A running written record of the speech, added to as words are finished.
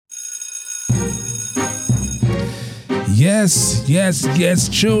Yes,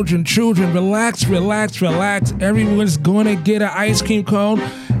 children, relax. Everyone's going to get an ice cream cone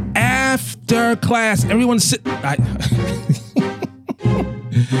after class. Everyone sit.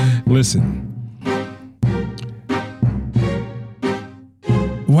 Listen.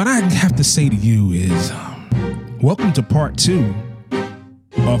 What I have to say to you is, welcome to part 2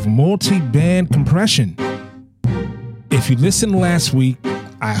 of multi-band compression. If you listened last week,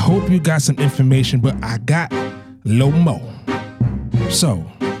 I hope you got some information, but I got low mo. So,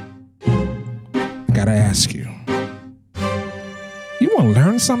 I gotta ask you, you want to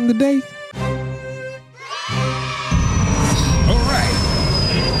learn something today? All right,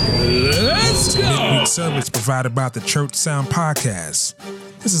 let's go. MIDWEEK service provided by the Church Sound Podcast.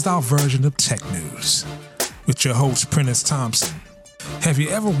 This is our version of tech news with your host, Prentiss Thompson. Have you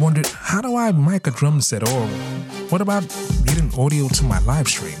ever wondered, how do I mic a drum set, or what about getting audio to my live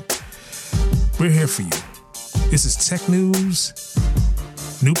stream? We're here for you. This is tech news,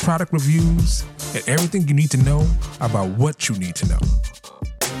 new product reviews, and everything you need to know about what you need to know.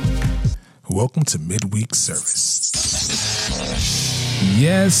 Welcome to MIDWEEK service.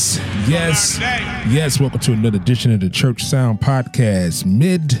 Yes. Welcome to another edition of the Church Sound Podcast,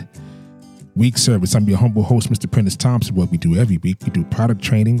 MIDWEEK service. I'm your humble host, Mr. Prentiss Thompson. What we do every week, we do product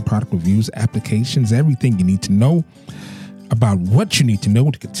training, product reviews, applications, everything you need to know about what you need to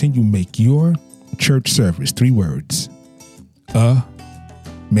know to continue to make your church service, 3 words,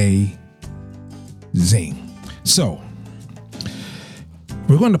 amazing. So,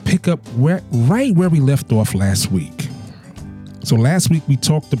 we're going to pick up right where we left off last week. So last week we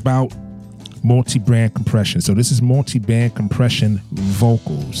talked about multi-band compression. So this is multi-band compression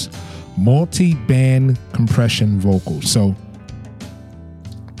vocals. Multi-band compression vocals. So,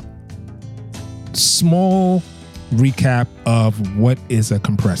 small recap of what is a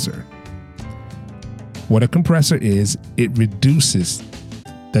compressor. What a compressor is, it reduces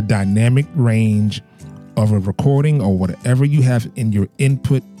the dynamic range of a recording or whatever you have in your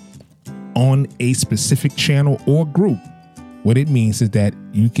input on a specific channel or group. What it means is that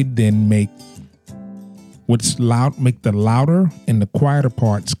you can then make the louder and the quieter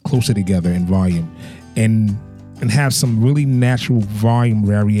parts closer together in volume, and have some really natural volume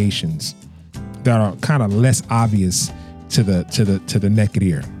variations that are kind of less obvious to the naked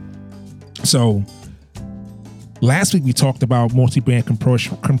ear. So last week we talked about multi-band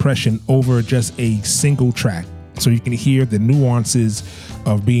compression over just a single track, so you can hear the nuances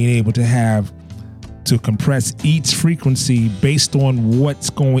of being able to compress each frequency based on what's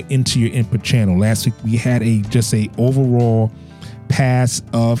going into your input channel. Last week we had just a overall pass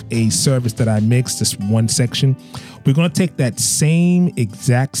of a service that I mixed, this one section. We're going to take that same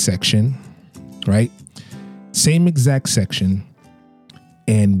exact section, right? Same exact section,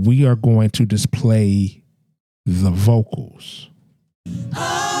 and we are going to display the vocals.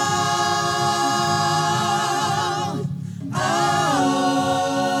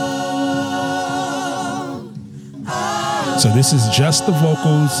 So this is just the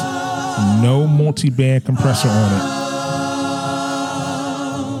vocals, no multi-band compressor on it.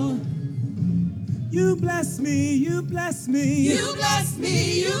 You bless me, you bless me, you bless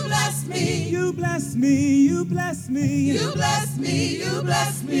me, you bless me, you bless me, you bless me, you bless me, you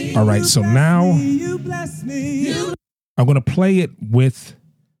bless me. All right, so now I'm going to play it with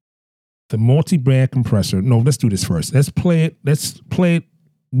the multi-band compressor. No, let's do this first. Let's play it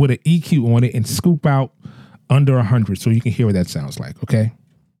with an EQ on it and scoop out under 100 so you can hear what that sounds like, okay?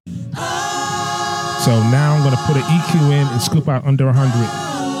 So now I'm going to put an EQ in and scoop out under 100.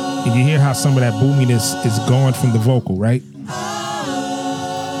 And you hear how some of that boominess is gone from the vocal, right?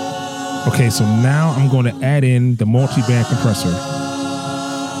 Okay, so now I'm going to add in the multi-band compressor.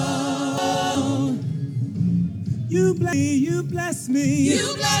 You bless me,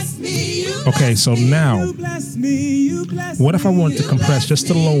 you bless me. Okay, so now, what if I want to compress just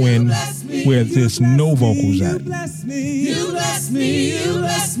the low end where there's no vocals at?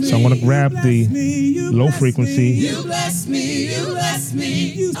 So I'm going to grab the low frequency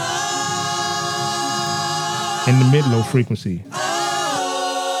and the mid-low frequency.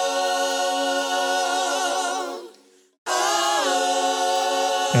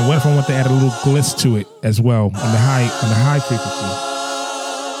 And what if I want to add a little gliss to it as well on the high frequency,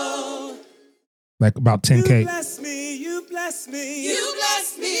 like about 10K. You bless me, you bless me, you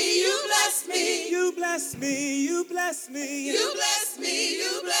bless me, you bless me, you bless me, you bless me, you bless me,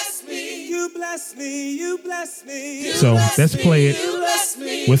 you bless me, you bless me, you bless me. So let's play it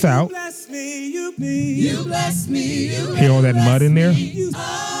without. Hear all that mud in there?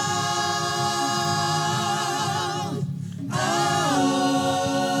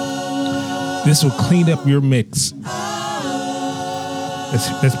 This will clean up your mix.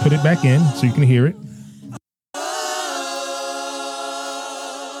 Let's put it back in so you can hear it.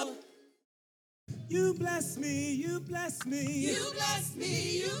 You bless me, you bless me, you bless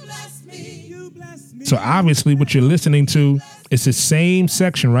me, you bless me, you bless me. So obviously what you're listening to is the same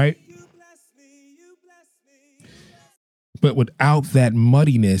section, right? You bless me, you bless me. But without that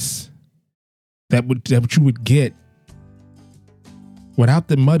muddiness that you would get without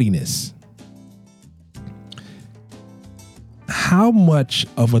the muddiness. How much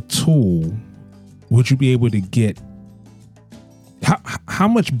of a tool would you be able to get? How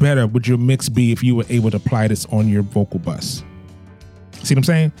much better would your mix be if you were able to apply this on your vocal bus? See what I'm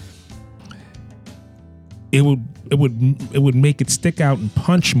saying? It would make it stick out and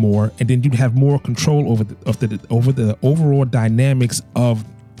punch more, and then you'd have more control over the overall dynamics of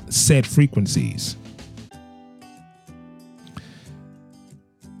said frequencies.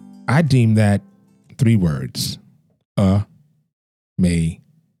 I deem that 3 words: amazing.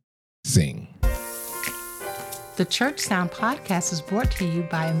 The Church Sound Podcast is brought to you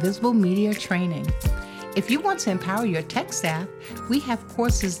by Invisible Media Training. If you want to empower your tech staff, we have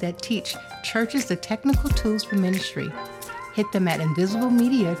courses that teach churches the technical tools for ministry. Hit them at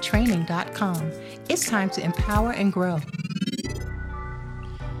invisiblemediatraining.com. It's time to empower and grow.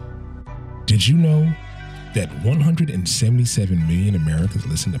 Did you know that 177 million Americans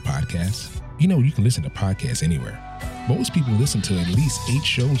listen to podcasts? You know, you can listen to podcasts anywhere. Most people listen to at least 8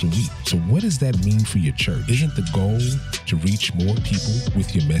 shows a week. So what does that mean for your church? Isn't the goal to reach more people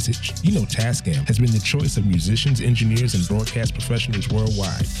with your message? You know, Tascam has been the choice of musicians, engineers, and broadcast professionals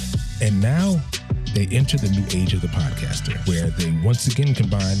worldwide. And now they enter the new age of the podcaster, where they once again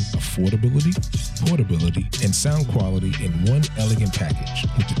combine affordability, portability, and sound quality in one elegant package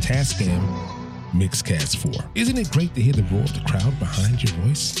with the Tascam Mixcast 4. Isn't it great to hear the roar of the crowd behind your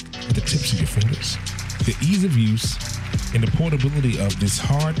voice at the tips of your fingers? The ease of use and the portability of this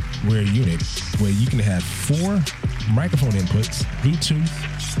hardware unit, where you can have 4 microphone inputs, Bluetooth,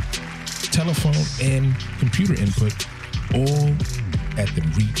 telephone, and computer input, all at the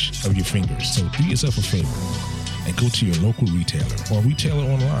reach of your fingers. So do yourself a favor and go to your local retailer or retailer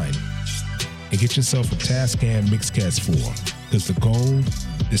online and get yourself a Tascam Mixcast 4, because the goal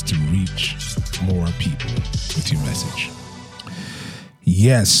is to reach more people with your message.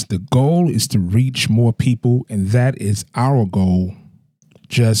 Yes, the goal is to reach more people, and that is our goal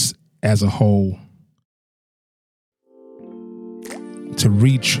just as a whole. To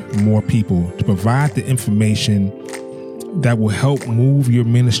reach more people, to provide the information that will help move your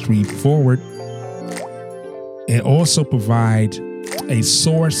ministry forward, and also provide a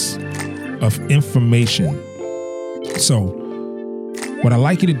source of information. So, what I'd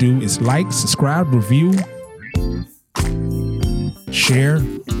like you to do is like, subscribe, review, share.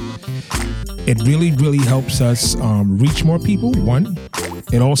 It really, really helps us reach more people. 1,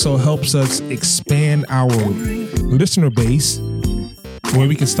 it also helps us expand our listener base, where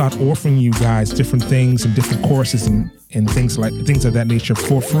we can start offering you guys different things and different courses and things of that nature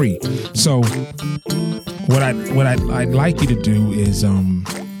for free. So what I'd like you to do is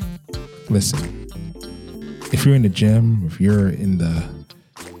listen. If you're in the gym, if you're in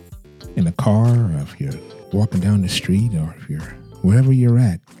the car, or if you're walking down the street, or if you're wherever you're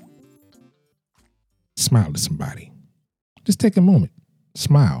at, smile to somebody. Just take a moment.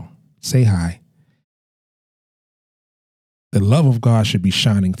 Smile. Say hi. The love of God should be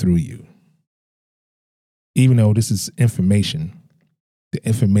shining through you. Even though this is information, the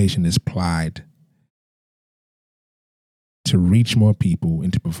information is applied to reach more people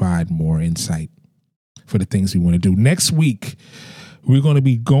and to provide more insight for the things we want to do. Next week, we're going to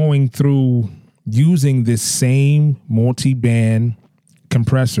be going through using this same multi-band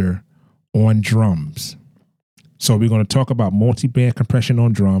compressor on drums. So we're going to talk about multi-band compression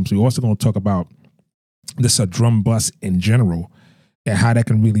on drums. We're also going to talk about this drum bus in general and how that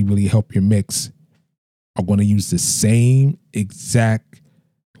can really, really help your mix. I'm going to use the same exact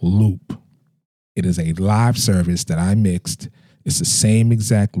loop. It is a live service that I mixed. It's the same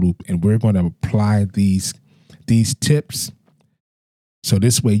exact loop, and we're going to apply these tips. So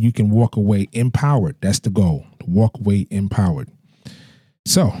this way you can walk away empowered. That's the goal, to walk away empowered.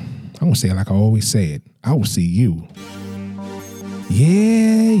 So I'm going to say it like I always say it. I will see you.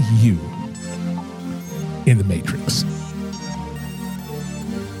 Yeah, you in the Matrix.